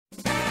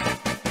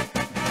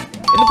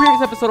the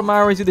previous episode of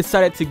MyRISE, we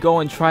decided to go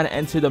and try to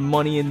enter the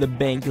Money in the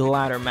Bank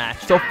ladder match.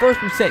 So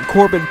first we sent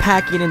Corbin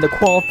packing in the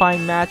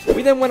qualifying match.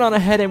 We then went on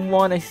ahead and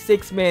won a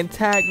 6-man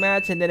tag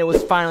match, and then it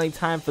was finally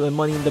time for the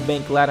Money in the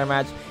Bank ladder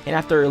match. And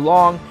after a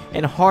long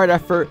and hard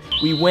effort,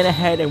 we went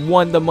ahead and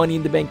won the Money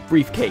in the Bank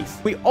briefcase.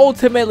 We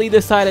ultimately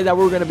decided that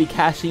we were going to be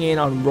cashing in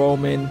on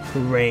Roman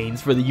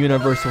Reigns for the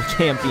Universal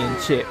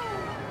Championship.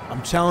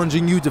 I'm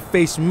challenging you to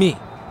face me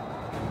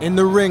in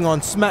the ring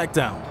on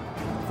SmackDown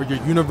for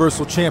your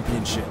Universal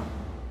Championship.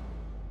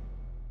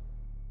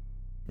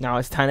 Now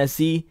it's time to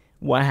see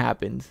what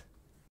happens.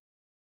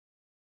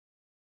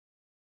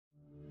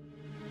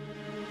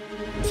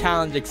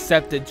 Challenge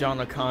accepted, John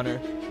O'Connor.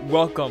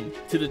 Welcome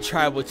to the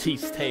Tribal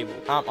Chiefs table.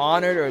 I'm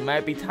honored, or it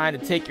might be time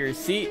to take your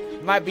seat.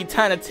 It might be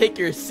time to take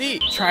your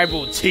seat,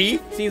 Tribal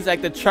Chief. Seems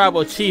like the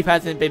Tribal Chief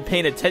hasn't been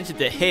paying attention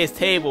to his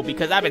table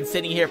because I've been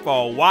sitting here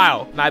for a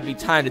while. Might be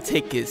time to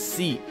take his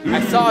seat.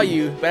 I saw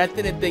you, but I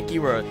didn't think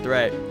you were a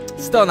threat.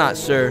 Still not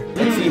sure.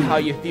 Let's see how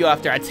you feel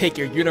after I take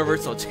your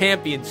Universal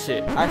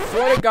Championship. I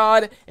swear to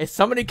God, if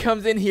somebody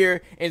comes in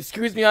here and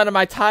screws me out of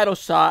my title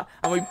shot,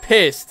 I'm gonna be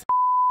pissed.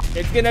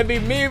 It's gonna be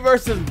me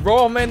versus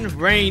Roman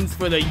Reigns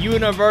for the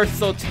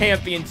Universal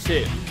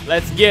Championship.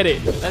 Let's get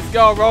it. Let's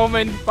go,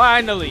 Roman.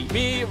 Finally,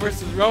 me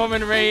versus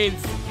Roman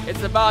Reigns.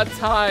 It's about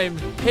time.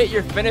 Hit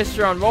your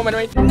finisher on Roman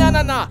Reigns.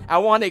 No. I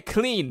want it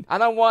clean. I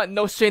don't want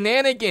no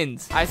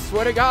shenanigans. I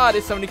swear to God,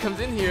 if somebody comes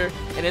in here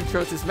and then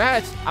throws this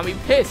match, I'll be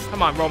pissed.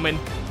 Come on, Roman.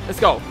 Let's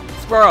go.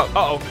 Square up.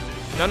 Uh-oh.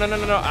 No.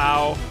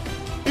 Ow.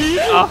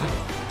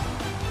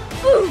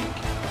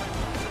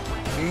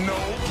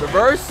 No.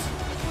 Reverse.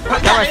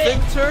 Got my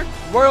signature.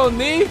 Royal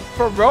knee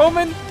for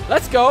Roman.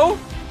 Let's go.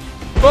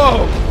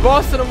 Boom.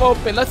 Busted him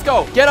open. Let's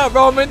go. Get up,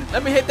 Roman.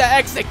 Let me hit that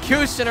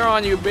executioner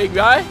on you, big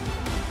guy.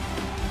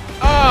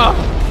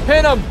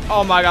 Hit him.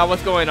 Oh my God,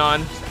 what's going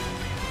on?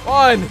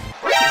 One.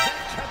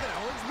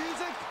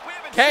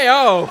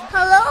 KO.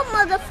 Hello,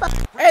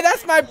 motherfucker. Hey,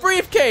 that's my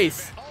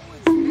briefcase.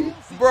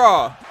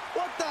 Bruh.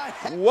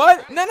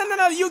 What? No.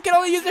 You can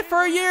only use it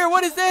for a year.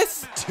 What is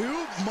this? 2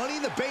 Money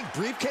in the Bank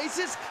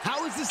briefcases?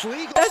 How is this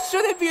legal? That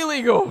shouldn't be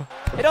illegal.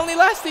 It only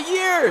lasts a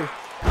year.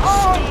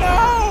 Oh,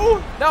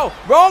 no. No,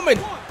 Roman,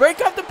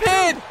 break up the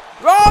pin.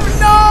 Roman,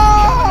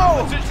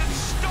 no.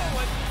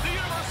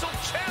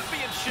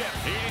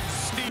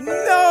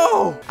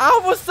 No.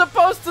 I was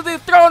supposed to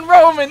dethrone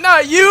Roman,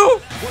 not you.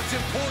 What's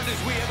important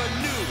is we have a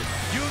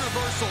new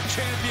Universal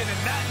Champion,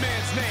 and that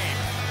man's name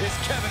is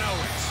Kevin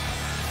Owens.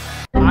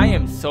 I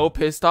am so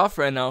pissed off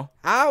right now.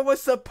 I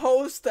was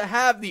supposed to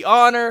have the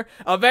honor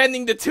of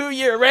ending the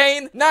 2-year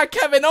reign, not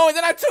Kevin Owens,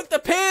 and I took the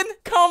pin?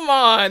 Come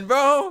on,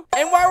 bro.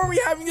 And why were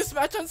we having this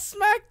match on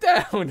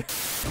SmackDown?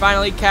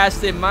 Finally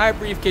cashed in my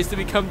briefcase to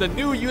become the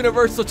new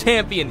Universal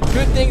Champion.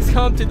 Good things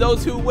come to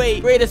those who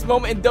wait. Greatest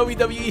moment in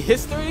WWE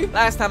history?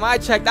 Last time I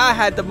checked, I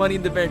had the Money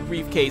in the Bank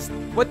briefcase.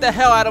 What the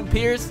hell, Adam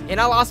Pearce? And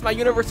I lost my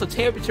Universal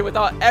Championship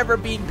without ever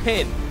being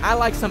pinned. I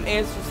like some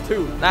answers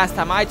too. Last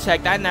time I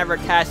checked, I never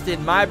cashed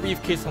in my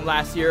briefcase from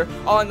last year.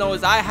 All I know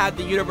is I had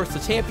the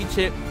Universal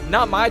Championship.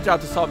 Not my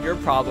job to solve your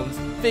problems.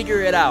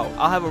 Figure it out.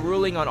 I'll have a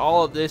ruling on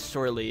all of this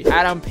shortly.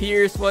 Adam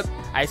Pearce, what?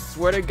 I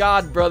swear to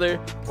God, brother.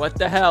 What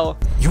the hell?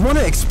 You want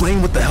to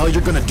explain what the hell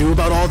you're gonna do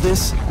about all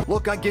this?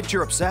 Look, I get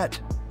you're upset,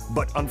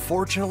 but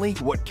unfortunately,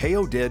 what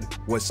KO did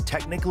was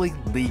technically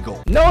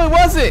legal. No, it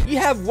wasn't. You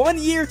have 1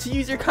 year to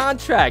use your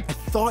contract. I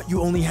thought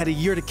you only had a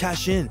year to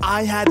cash in.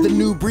 I had the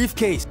new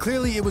briefcase.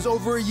 Clearly, it was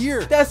over a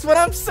year. That's what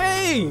I'm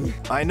saying.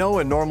 I know,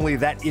 and normally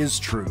that is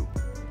true.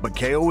 But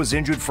KO was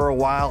injured for a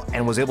while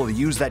and was able to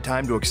use that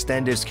time to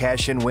extend his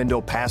cash-in window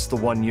past the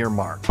 1-year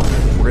mark.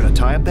 We're going to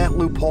tie up that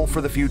loophole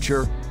for the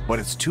future, but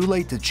it's too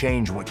late to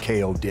change what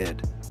KO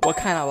did. What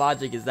kind of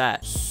logic is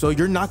that? So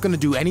you're not going to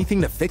do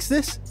anything to fix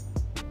this?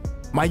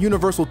 My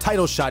Universal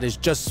title shot is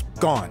just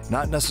gone.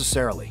 Not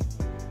necessarily.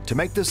 To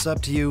make this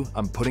up to you,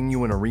 I'm putting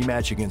you in a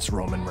rematch against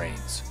Roman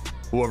Reigns.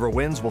 Whoever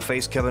wins will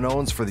face Kevin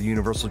Owens for the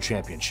Universal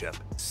Championship.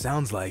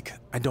 Sounds like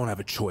I don't have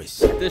a choice.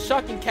 The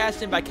shocking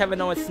cash in by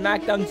Kevin Owens,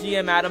 SmackDown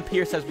GM Adam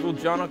Pearce has ruled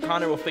John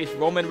O'Connor will face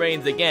Roman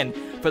Reigns again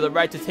for the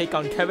right to take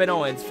on Kevin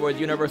Owens for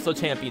his Universal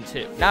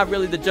Championship. Not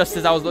really the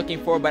justice I was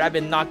looking for, but I've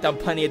been knocked down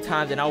plenty of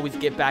times and I always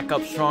get back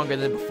up stronger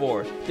than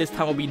before. This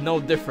time will be no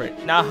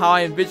different. Not how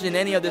I envision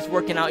any of this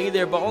working out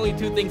either, but only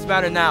 2 things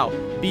matter now.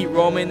 Beat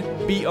Roman,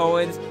 beat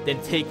Owens, then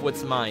take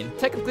what's mine.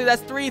 Technically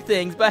that's 3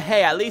 things, but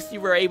hey, at least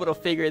you were able to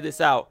figure this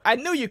out. I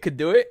knew you could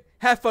do it.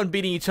 Have fun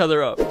beating each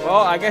other up.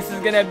 Well, I guess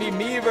it's gonna be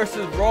me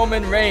versus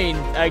Roman Reigns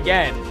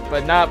again,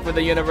 but not for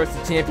the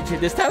Universal Championship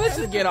this time. Let's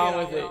just get on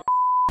with it.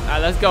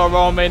 Alright, let's go,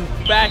 Roman.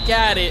 Back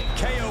at it.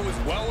 KO is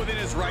well within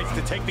his rights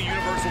to take the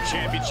Universal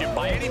Championship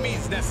by any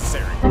means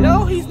necessary.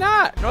 No, he's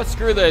not. No,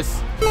 screw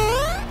this.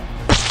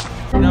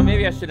 You know,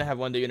 maybe I shouldn't have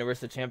won the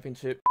Universal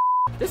Championship.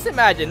 Just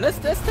imagine, let's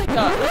take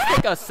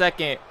a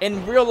second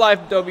in real life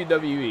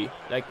WWE,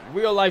 like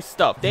real life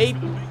stuff. They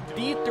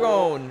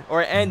dethroned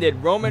or ended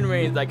Roman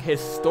Reigns' like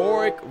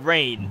historic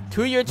reign,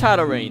 2-year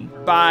title reign,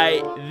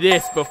 by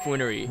this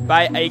buffoonery,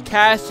 by a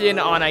cash-in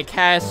on a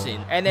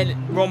cash-in, and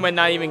then Roman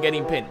not even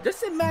getting pinned.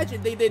 Just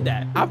imagine they did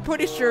that. I'm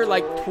pretty sure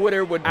like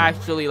Twitter would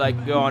actually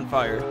like go on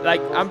fire.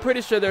 Like I'm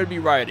pretty sure there would be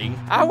rioting.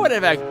 I would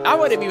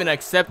have even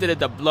accepted if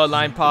the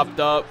bloodline popped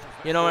up.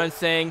 You know what I'm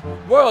saying?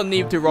 Royal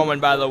knee to Roman,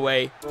 by the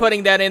way.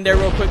 Putting that in there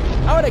real quick.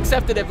 I would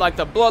accept it if like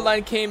the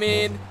bloodline came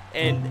in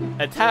and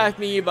attacked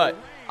me, but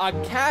a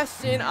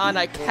cash in on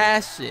a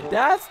cash in.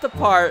 That's the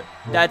part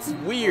that's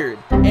weird.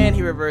 And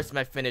he reversed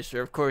my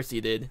finisher. Of course he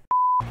did.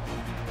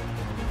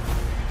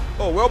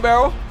 Oh,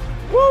 wheelbarrow.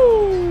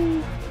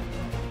 Woo!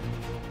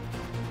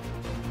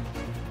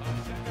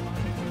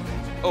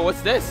 Oh,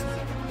 what's this?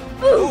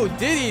 Ooh,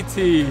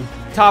 DDT.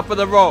 Top of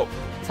the rope.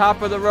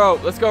 Top of the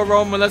rope. Let's go,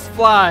 Roman. Let's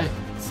fly.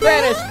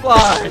 Spanish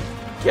fly.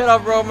 Get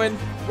up, Roman.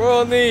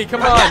 Royal knee.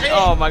 Come on.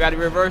 Oh, my God. He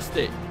reversed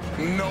it.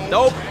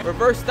 Nope.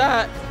 Reverse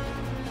that.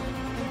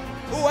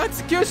 Ooh,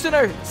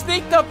 executioner.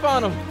 Sneaked up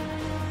on him.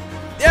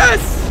 Yes.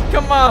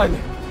 Come on.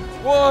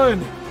 1,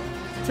 2,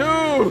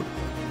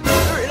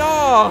 3.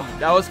 No.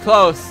 That was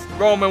close.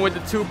 Roman with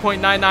the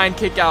 2.99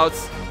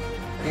 kickouts.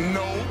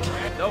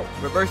 Nope.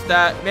 Reverse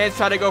that. Man's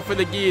trying to go for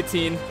the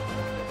guillotine.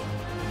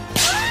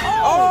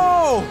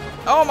 Oh.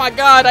 Oh my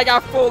God. I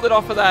got folded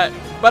off of that.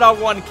 But a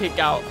 1 kick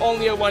out.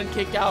 Only a 1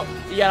 kick out.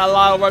 You got a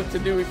lot of work to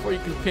do before you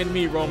can pin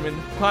me, Roman.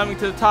 Climbing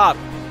to the top.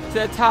 To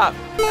the top.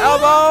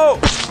 Elbow.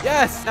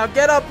 Yes. Now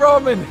get up,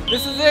 Roman.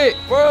 This is it.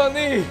 Royal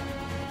knee.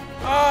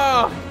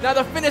 Oh. Now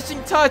the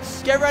finishing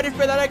touch. Get ready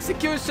for that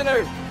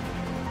executioner.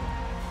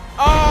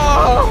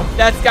 Oh.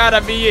 That's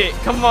gotta be it.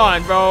 Come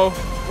on, bro.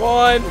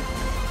 1,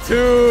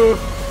 2,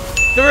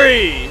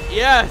 3.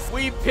 Yes.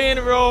 We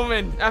pin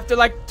Roman. After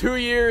like 2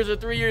 years or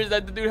 3 years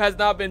that the dude has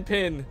not been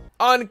pinned.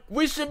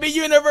 We should be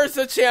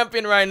Universal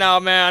Champion right now,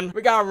 man.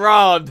 We got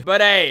robbed.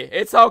 But hey,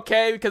 it's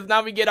okay because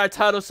now we get our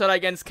title shot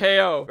against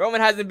KO.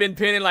 Roman hasn't been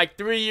pinned in like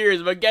 3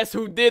 years, but guess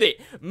who did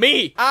it?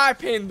 Me. I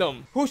pinned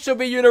him. Who should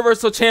be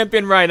Universal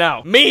Champion right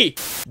now? Me.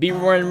 Beat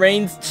Roman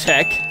Reigns,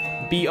 check.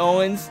 Beat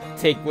Owens,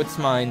 take what's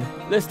mine.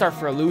 Let's start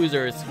for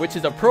losers, which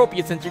is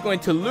appropriate since you're going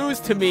to lose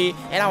to me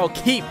and I will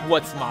keep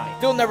what's mine.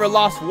 Still never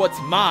lost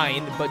what's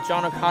mine, but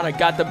John O'Connor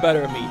got the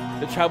better of me.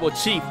 The Tribal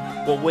Chief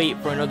will wait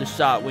for another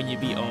shot when you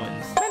beat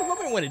Owens.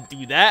 Wouldn't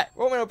do that.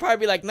 Roman will probably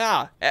be like,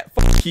 nah,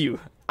 fuck you.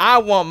 I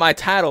want my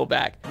title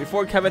back.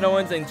 Before Kevin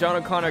Owens and John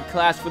O'Connor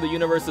clash for the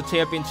Universal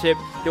Championship,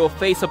 they will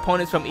face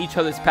opponents from each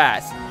other's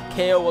past.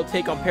 KO will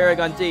take on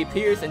Paragon J.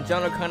 Pierce and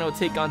John O'Connor will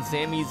take on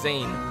Sami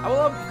Zayn. I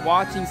love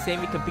watching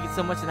Sami compete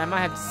so much and I might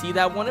have to see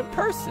that one in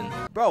person.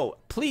 Bro,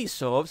 please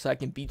show up so I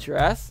can beat your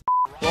ass.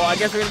 Well, I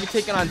guess we're gonna be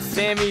taking on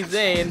Sami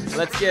Zayn.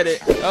 Let's get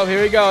it. Oh,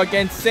 here we go.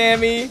 Against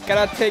Sami.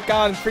 Gotta take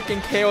on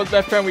freaking KO's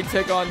best friend. We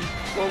take on...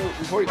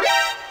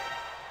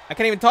 I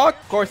can't even talk.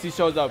 Of course he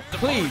shows up.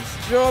 Please,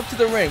 show up to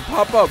the ring.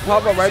 Pop up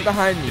right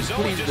behind me.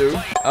 Please do.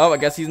 Oh, I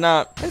guess he's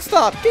not. And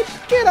stop.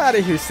 Get out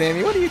of here,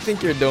 Sami. What do you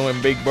think you're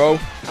doing, big bro?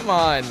 Come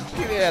on.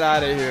 Get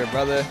out of here,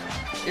 brother.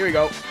 Here we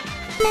go.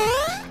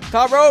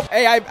 Top rope.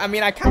 Hey, I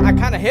mean, I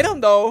kind of hit him,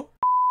 though.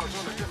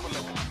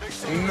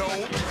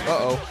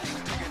 Uh-oh.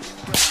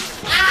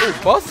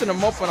 Ooh, busting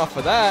him open off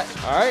of that.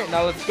 All right,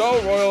 now let's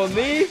go. Royal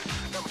knee.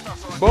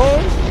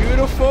 Boom.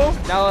 Beautiful.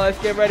 Now let's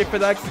get ready for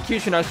the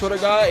execution. I swear to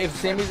God, if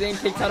Sami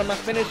Zayn takes out of my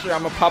finisher,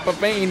 I'm gonna pop a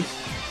vein.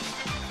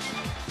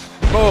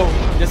 Boom.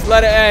 Just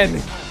let it end.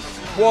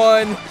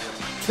 1,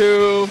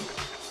 2,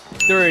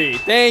 3.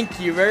 Thank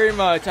you very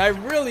much. I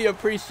really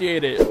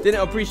appreciate it.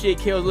 Didn't appreciate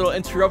KO's little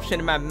interruption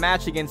in my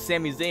match against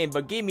Sami Zayn,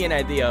 but gave me an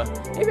idea.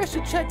 Maybe I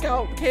should check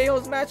out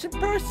KO's match in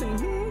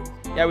person.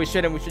 Yeah, we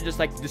shouldn't. We should just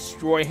like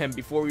destroy him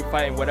before we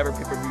fight in whatever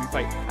pay-per-view we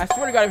fight. I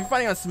swear to God, if you're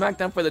fighting on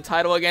SmackDown for the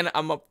title again,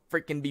 I'ma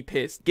freaking be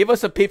pissed. Give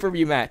us a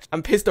pay-per-view match.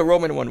 I'm pissed the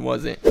Roman one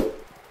wasn't.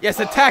 Yes,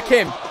 attack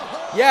him.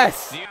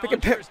 Yes.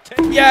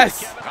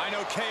 Yes. I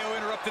know KO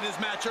interrupted his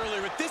match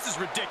earlier, but this is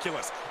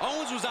ridiculous.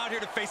 Owens was out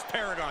here to face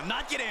Paragon,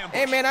 not get ambushed.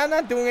 Hey, man, I'm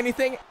not doing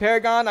anything.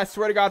 Paragon, I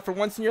swear to God, for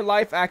once in your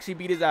life, actually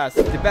beat his ass.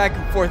 The back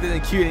and forth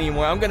isn't cute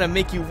anymore. I'm gonna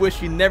make you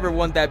wish you never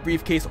won that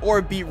briefcase or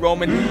beat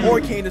Roman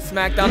or came to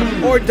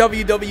SmackDown or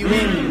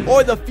WWE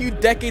or the few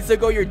decades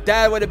ago your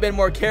dad would have been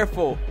more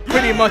careful.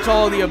 Pretty much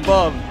all of the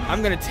above.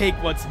 I'm gonna take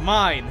what's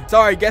mine.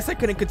 Sorry, guess I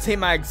couldn't contain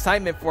my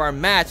excitement for our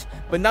match,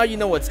 but now you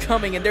know what's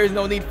coming and there's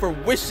no need for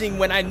wishing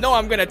when I know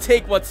I'm gonna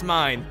take what's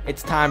mine.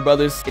 It's time,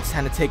 brothers. It's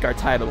time to take our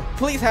title.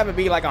 Please have it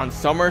be like on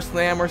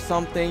SummerSlam or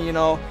something, you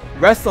know.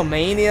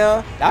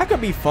 WrestleMania. That could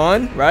be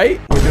fun,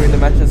 right? We're doing the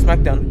match on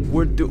SmackDown.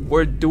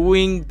 We're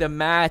doing the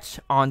match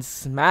on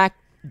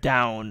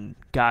SmackDown,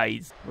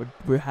 guys.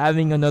 We're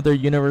having another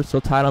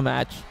Universal title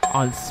match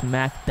on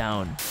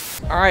SmackDown.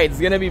 Alright, it's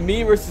gonna be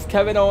me versus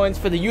Kevin Owens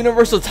for the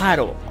Universal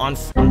title on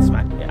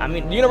SmackDown. I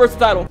mean, the Universal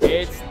title.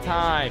 It's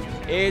time.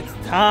 It's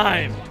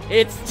time.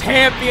 It's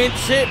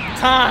championship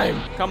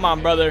time. Come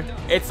on, brother.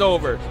 It's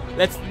over.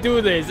 Let's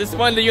do this. Let's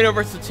win the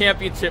Universal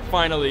Championship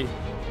finally.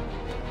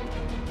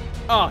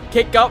 Oh,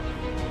 kick up.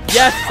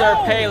 Yes, sir.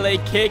 Pele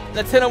kick.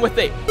 Let's hit him with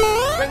a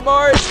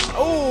springboard.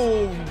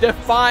 Oh,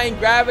 defying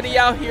gravity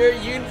out here.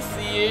 You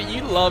see it.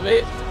 You love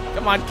it.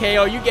 Come on,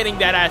 KO. You getting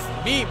that ass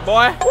beat,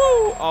 boy.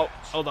 Woo. Oh,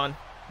 hold on.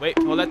 Wait,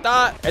 hold that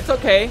thought. It's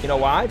okay. You know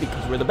why?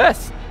 Because we're the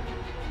best.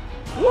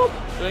 Whoop.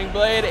 Swing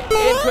blade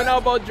into an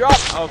elbow drop.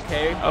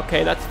 Okay.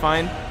 Okay, that's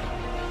fine.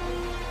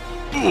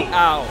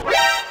 Ow.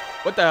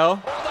 What the hell?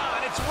 Hold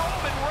on, it's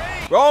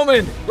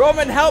Roman Reigns.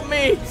 Roman, help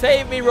me.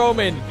 Save me,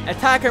 Roman.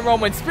 Attack him,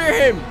 Roman. Spear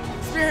him.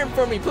 Spear him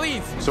for me,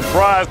 please.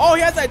 Surprise. Oh,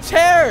 he has a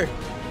chair.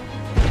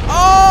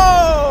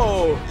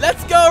 Oh,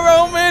 let's go,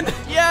 Roman.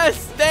 Yes,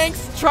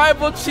 thanks,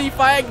 Tribal Chief.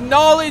 I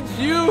acknowledge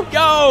you.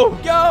 Go.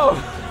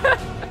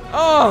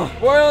 Oh,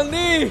 Royal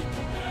Knee.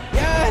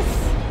 Yes.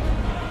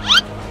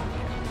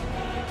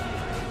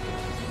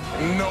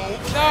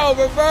 No,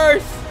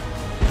 reverse.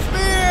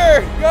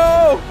 Spear.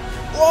 Go.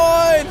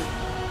 1,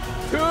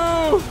 2.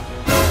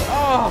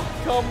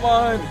 Oh, come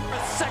on.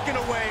 A second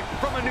away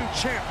from a new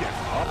champion.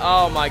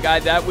 Oh my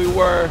God, that we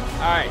were. All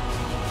right.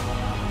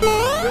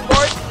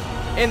 Springboard.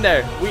 In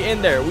there. We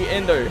in there.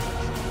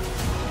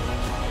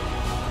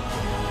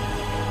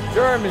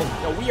 German.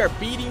 No, we are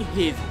beating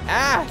his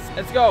ass.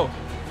 Let's go.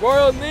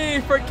 Royal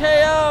knee for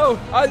KO.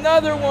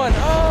 Another one.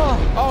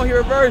 Oh, he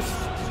reversed.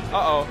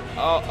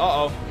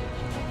 Uh-oh.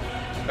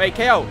 Wait,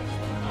 KO.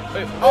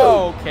 Wait,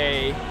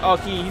 okay.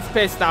 Okay, he's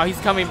pissed now. He's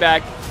coming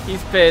back.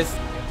 He's pissed.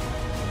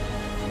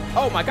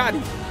 Oh my God.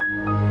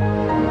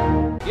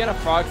 You got a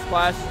frog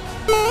splash?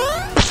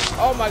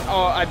 Oh,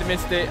 I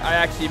missed it. I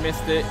actually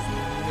missed it.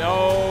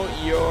 No,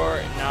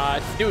 you're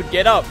not. Dude,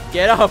 get up. Is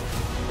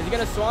he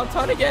gonna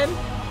swanton again?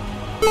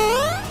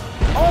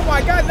 Oh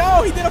my God,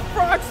 no. He did a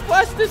frog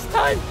splash this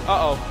time.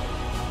 Uh-oh.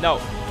 No.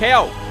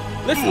 KO.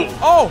 Listen.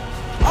 Oh,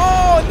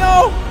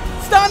 no.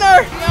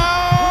 Stunner. No.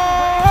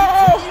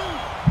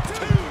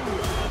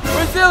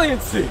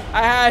 Resiliency.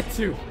 I had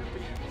to.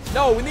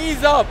 No,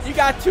 knees up. You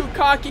got too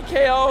cocky,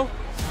 KO.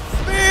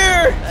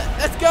 Spear.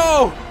 Let's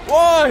go.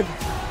 1,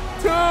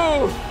 2,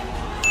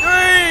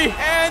 3.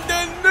 And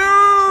the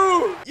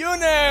new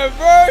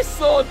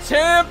Universal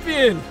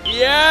Champion.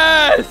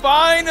 Yes,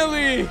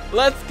 finally.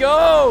 Let's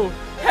go.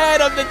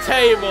 Head of the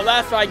table.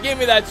 That's right. Give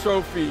me that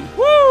trophy.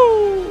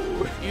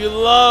 Woo. You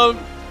love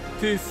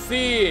to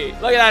see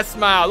it. Look at that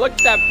smile. Look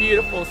at that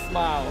beautiful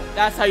smile.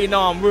 That's how you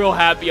know I'm real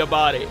happy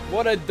about it.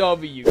 What a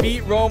W.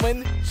 Beat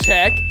Roman.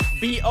 Check.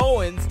 Beat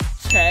Owens.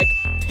 Check.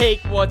 Take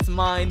what's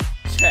mine.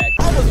 Check.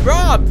 I was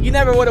robbed. You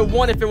never would have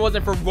won if it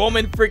wasn't for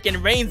Roman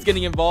freaking Reigns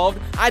getting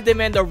involved. I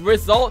demand the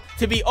result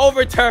to be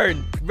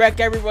overturned. Wreck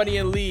everybody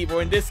and leave,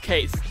 or in this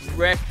case,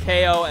 wreck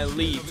KO and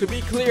leave. To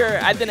be clear,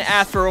 I didn't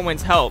ask for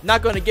Roman's help.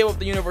 Not going to give up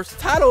the Universal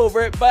title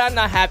over it, but I'm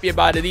not happy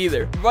about it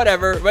either.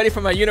 Whatever. Ready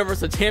for my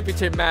Universal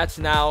Championship match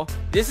now.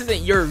 This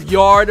isn't your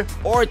yard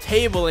or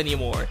table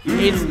anymore.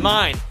 It's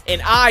mine,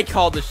 and I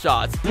call the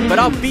shots. But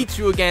I'll beat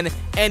you again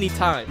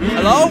anytime.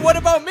 Hello? What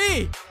about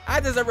me? I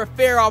deserve a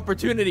fair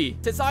opportunity.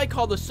 Since I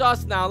call the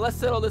shots now, let's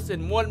settle this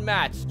in one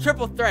match.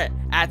 Triple threat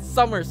at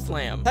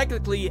SummerSlam.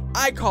 Technically,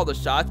 I call the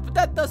shots, but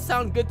that does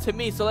sound good to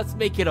me, so let's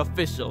make it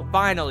official.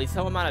 Finally,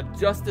 some amount of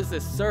justice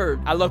is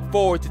served. I look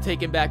forward to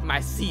taking back my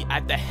seat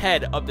at the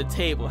head of the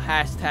table.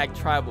 Hashtag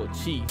Tribal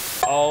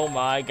Chief. Oh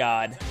my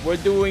God. We're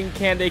doing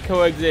Can They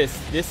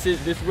Coexist? This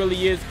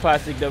really is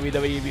classic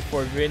WWE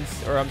before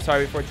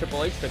before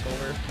Triple H took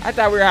over. I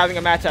thought we were having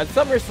a match at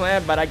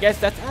SummerSlam, but I guess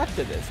that's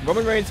after this.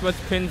 Roman Reigns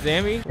must pin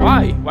Sami.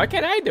 Why? Why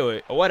can't I do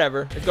it? Or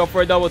whatever. Let's go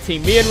for a double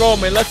team. Me and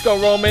Roman. Let's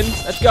go, Roman.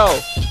 Let's go.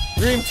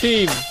 Dream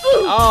team.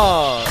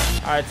 Oh.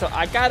 Alright, so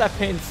I gotta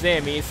pin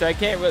Sami, so I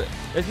can't really...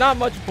 There's not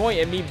much point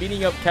in me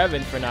beating up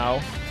Kevin for now,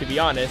 to be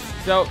honest.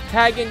 So,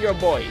 tag in your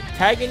boy.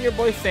 Tag in your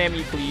boy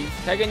Sami, please.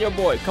 Tag in your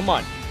boy. Come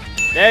on.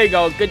 There you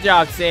go. Good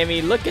job,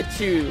 Sami. Look at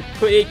you.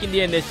 Taking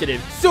the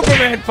initiative.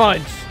 Superman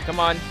punch.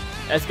 Come on.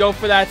 Let's go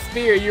for that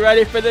spear. You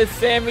ready for this,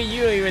 Sami?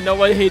 You don't even know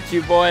what hit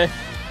you, boy.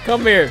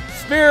 Come here.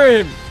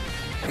 Spear him.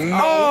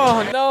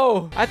 Oh,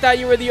 no. I thought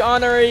you were the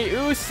honorary.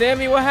 Ooh,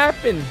 Sami, what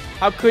happened?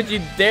 How could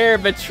you dare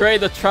betray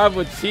the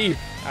Tribal Chief?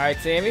 All right,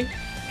 Sami.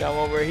 Come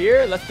over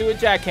here. Let's do a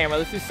jackhammer.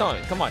 Let's do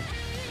something. Come on.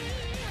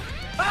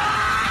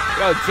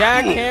 Yo,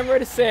 jackhammer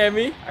to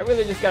Sami. I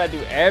really just got to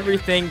do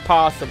everything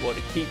possible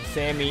to keep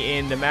Sami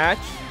in the match.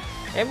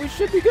 And we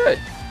should be good.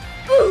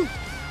 Ooh.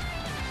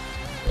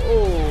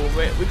 Oh,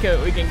 wait, we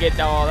can get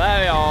all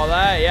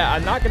that. Yeah,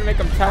 I'm not gonna make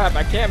him tap.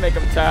 I can't make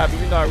him tap,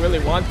 even though I really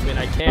want to, and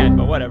I can.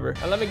 But whatever.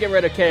 Now let me get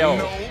rid of KO.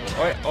 No.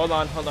 Wait, hold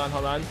on.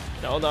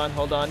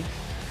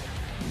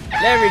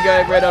 There we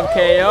get rid of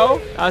KO.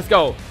 Now let's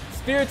go.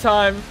 Spear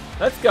time.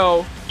 Let's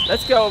go,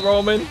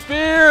 Roman.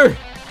 Spear.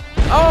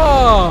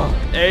 Oh,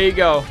 there you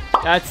go.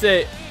 That's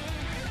it.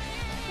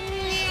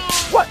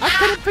 What? I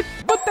couldn't pick.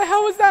 What the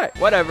hell was that?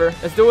 Whatever.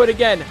 Let's do it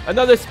again.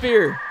 Another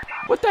spear.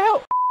 What the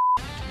hell?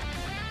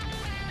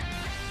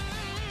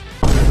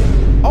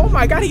 Oh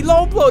my God, he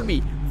low blowed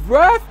me.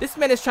 Ref, this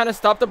man is trying to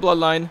stop the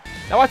bloodline.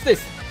 Now watch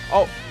this.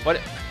 Oh, but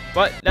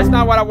that's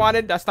not what I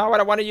wanted. That's not what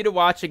I wanted you to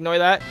watch. Ignore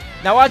that.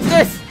 Now watch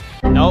this.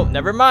 No,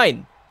 never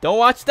mind. Don't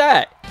watch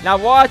that. Now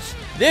watch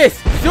this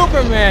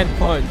Superman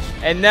punch.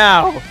 And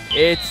now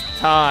it's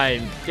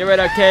time. Get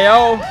rid of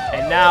KO.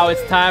 And now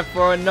it's time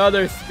for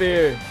another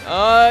spear.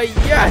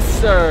 Yes,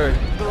 sir.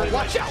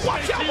 Watch out,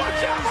 watch out,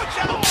 watch out, watch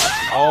out.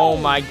 Oh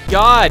my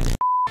god.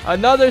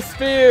 Another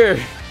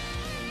spear.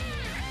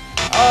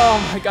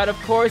 Oh my god,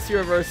 of course he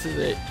reverses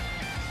it.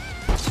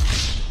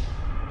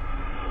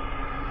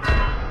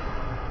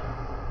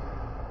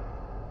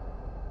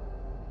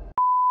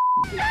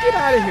 Get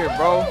out of here,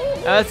 bro.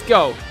 Now let's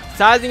go.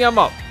 Sizing him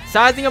up.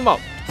 Sizing him up.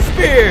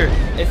 Spear.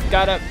 It's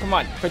gotta, come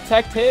on,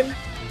 protect him.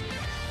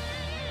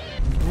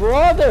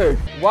 Brother,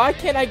 why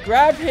can't I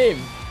grab him?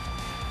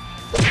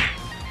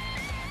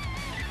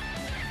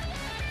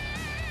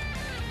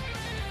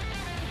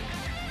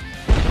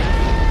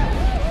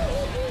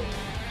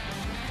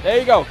 There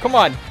you go. Come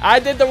on. I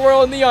did the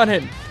royal knee on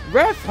him.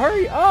 Ref,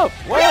 hurry up.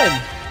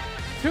 1,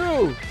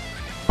 2.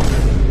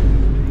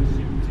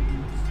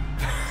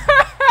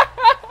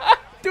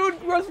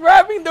 Dude was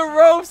wrapping the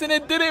ropes and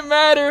it didn't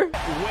matter.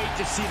 Wait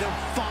to see them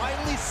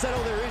finally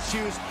settle their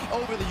issues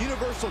over the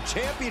Universal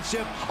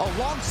Championship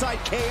alongside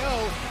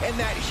KO in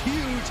that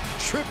huge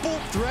triple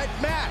threat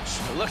match.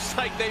 It looks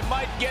like they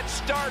might get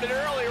started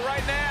early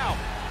right now.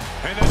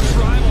 And the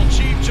Tribal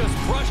Chief just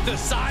brushed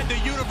aside the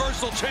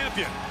Universal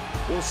Champion.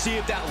 We'll see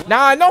if that...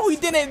 Now, I know he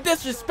didn't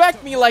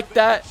disrespect me like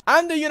that.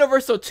 I'm the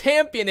Universal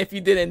Champion if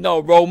you didn't know,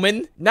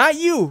 Roman. Not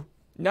you.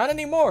 Not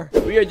anymore.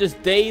 We are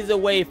just days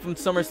away from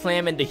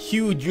SummerSlam and the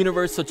huge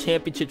Universal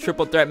Championship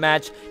triple threat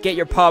match. Get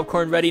your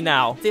popcorn ready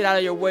now. Stay out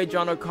of your way,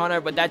 John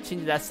O'Connor, but that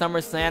changes at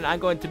SummerSlam. I'm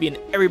going to be in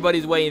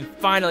everybody's way and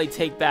finally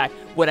take back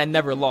what I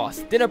never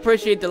lost. Didn't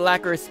appreciate the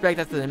lack of respect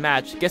after the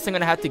match. Guess I'm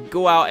gonna have to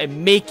go out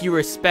and make you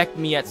respect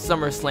me at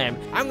SummerSlam.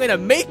 I'm gonna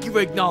make you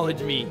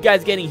acknowledge me. You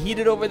guys getting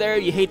heated over there?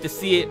 You hate to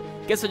see it.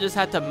 Guess I just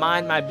had to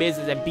mind my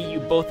business and beat you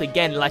both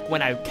again like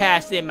when I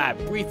cashed in my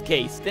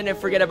briefcase. Didn't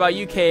forget about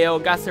you, KO.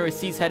 Got some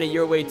receipts headed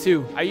your way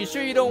too. Are you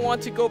sure you don't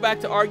want to go back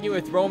to arguing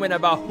with Roman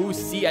about whose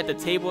seat at the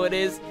table it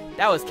is?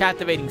 That was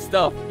captivating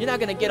stuff. You're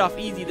not gonna get off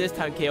easy this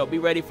time, KO. Be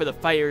ready for the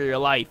fight of your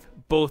life.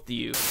 Both of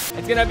you.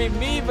 It's gonna be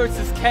me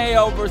versus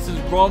KO versus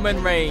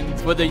Roman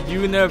Reigns for the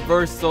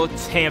Universal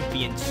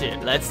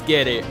Championship. Let's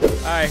get it.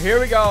 Alright, here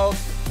we go.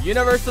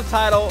 Universal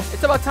title.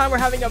 It's about time we're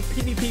having a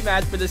PvP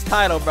match for this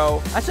title,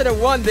 bro. I should have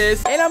won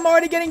this. And I'm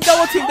already getting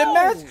double teamed. The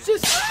match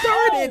just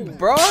started,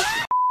 bro.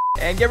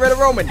 And get rid of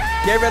Roman.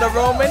 Get rid of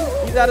Roman.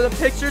 He's out of the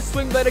picture.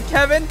 Swing blade of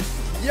Kevin.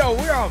 Yo,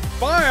 we're on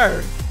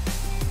fire.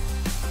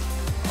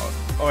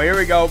 Oh, here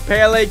we go.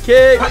 Pele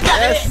kick.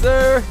 Yes,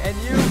 sir. And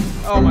you.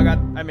 Oh my god.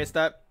 I missed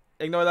that.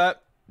 Ignore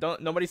that.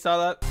 Nobody saw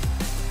that.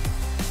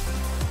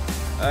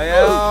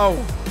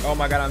 Oh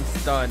my god, I'm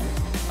stunned.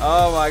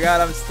 Oh my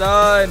god, I'm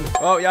stunned.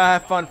 Oh, y'all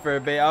have fun for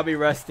a bit. I'll be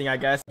resting, I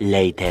guess.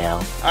 Later.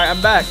 Alright,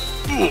 I'm back.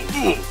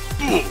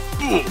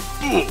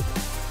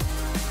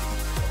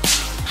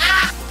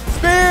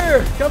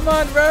 Spear! Come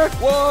on, ref.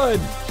 1,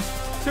 2.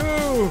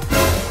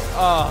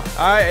 Oh,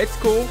 alright, it's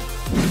cool.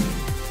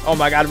 Oh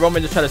my god,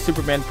 Roman just tried to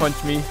Superman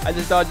punch me. I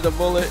just dodged a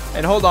bullet.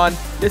 And hold on.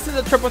 This is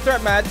a triple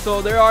threat match,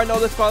 so there are no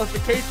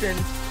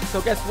disqualifications. So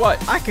guess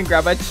what? I can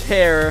grab a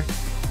chair.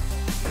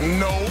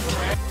 No.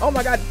 Oh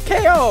my god,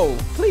 KO!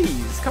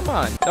 Please, come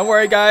on. Don't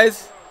worry,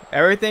 guys.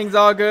 Everything's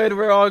all good.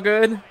 We're all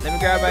good. Let me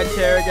grab my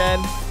chair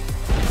again.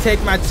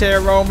 Take my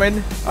chair,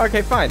 Roman.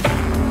 Okay, fine.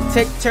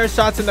 Take chair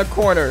shots in the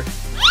corner.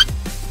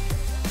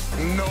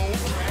 No.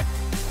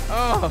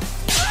 Oh.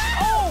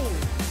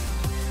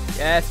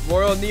 Yes,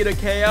 Royal knee to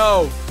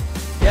KO.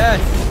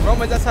 Yes,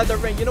 Roman's outside the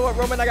ring. You know what,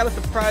 Roman? I got a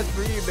surprise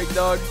for you, big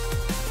dog.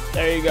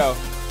 There you go.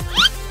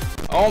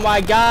 Oh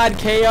my god,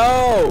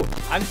 KO!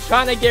 I'm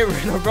trying to get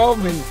rid of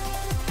Roman.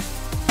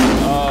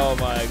 Oh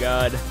my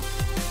god.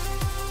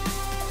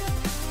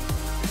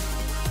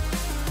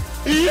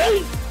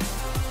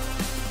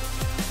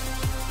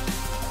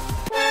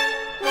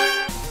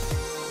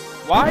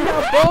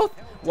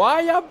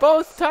 Why y'all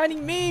both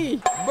signing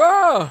me?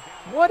 Bruh,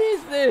 what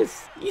is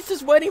this? He's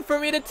just waiting for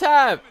me to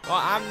tap.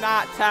 Well, I'm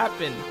not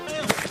tapping.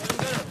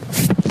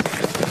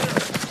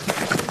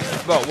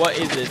 Bro, what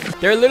is this?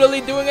 They're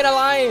literally doing an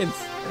alliance.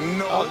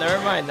 No. Oh,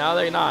 never mind. Now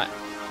they're not.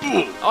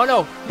 Oh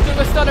no, he's doing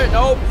a stunner.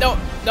 Nope, nope,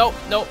 nope,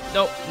 nope,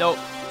 nope, nope.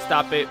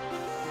 Stop it.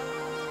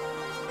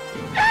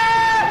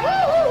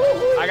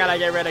 I gotta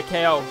get rid of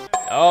KO.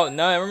 Oh,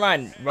 no, never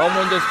mind.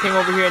 Roman just came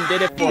over here and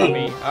did it for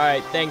me.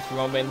 Alright, thanks,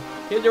 Roman.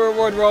 Here's your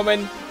reward,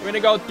 Roman. We're gonna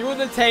go through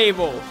the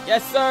table.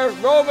 Yes, sir,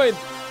 Roman.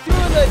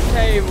 Through the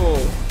table.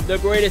 The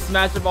greatest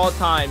match of all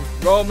time.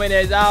 Roman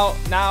is out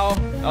now.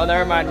 Oh,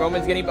 never mind.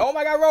 Roman's getting... Oh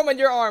my god, Roman,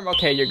 your arm.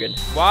 Okay, you're good.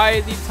 Why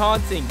is he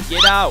taunting?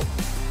 Get out.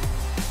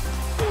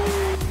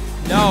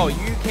 No,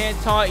 you can't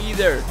taunt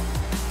either.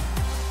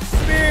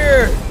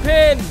 Spear!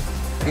 Pin!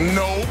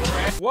 No.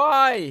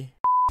 Why?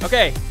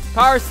 Okay,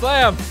 power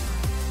slam.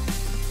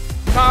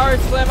 Power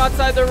slam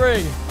outside the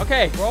ring.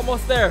 Okay, we're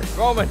almost there.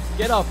 Roman,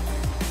 get up.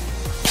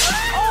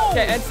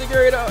 Okay, and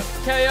security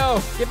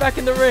KO. Get back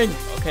in the ring.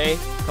 Okay,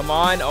 come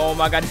on. Oh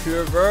my god, he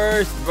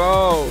reversed,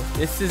 bro.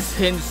 This is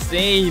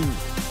insane.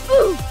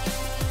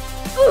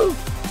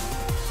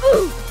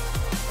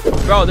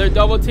 Bro, they're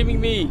double teaming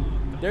me.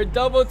 They're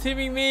double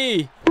teaming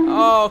me.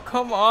 Oh,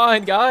 come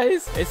on,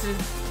 guys. This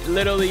is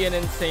literally an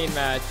insane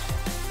match.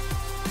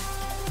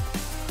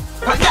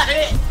 I got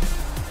it.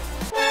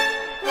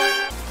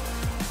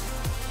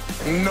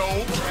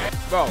 No.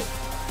 Bro.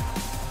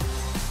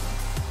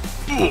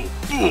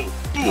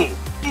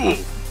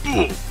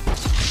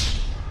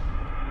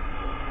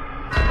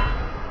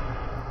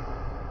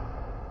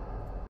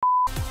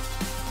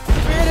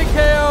 Spear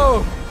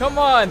KO. Come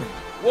on.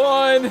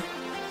 1,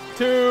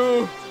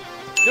 2,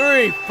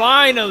 3.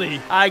 Finally,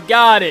 I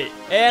got it.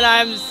 And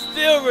I'm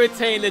still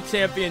retaining the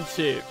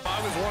championship.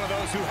 I was one of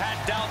those who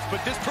had doubts,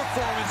 but this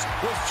performance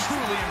was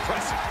truly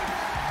impressive.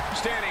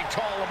 Standing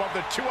tall above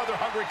the two other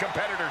hungry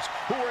competitors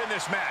who were in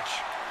this match.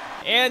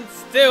 And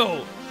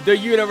still the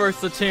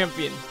Universal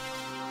Champion.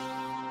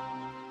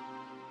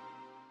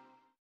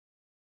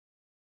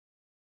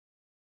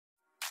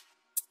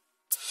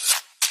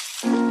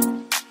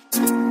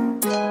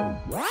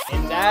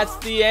 And that's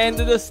the end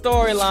of the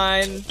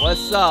storyline.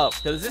 What's up?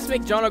 Does this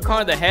make John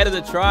O'Connor the head of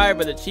the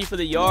tribe or the chief of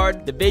the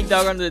yard? The big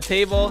dog under the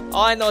table?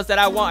 All I know is that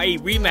I want a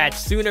rematch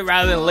sooner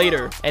rather than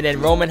later. And then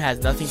Roman has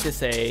nothing to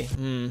say.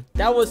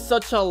 That was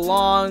such a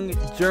long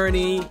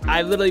journey.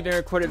 I've literally been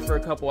recording for a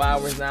couple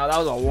hours now. That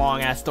was a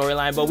long ass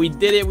storyline, but we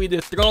did it. We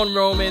dethroned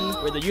Roman.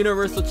 We're the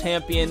Universal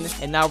Champion.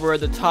 And now we're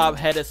the top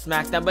head of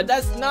SmackDown. But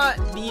that's not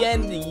the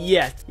end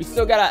yet. We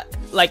still got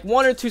like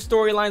 1 or 2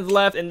 storylines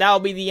left, and that'll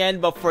be the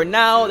end. But for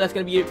now, that's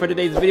gonna be it for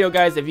today's video,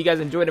 guys. If you guys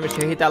enjoyed it, make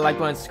sure to hit that like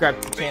button,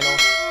 subscribe to the channel.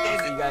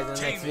 See you guys in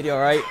the next video.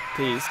 All right,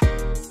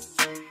 peace.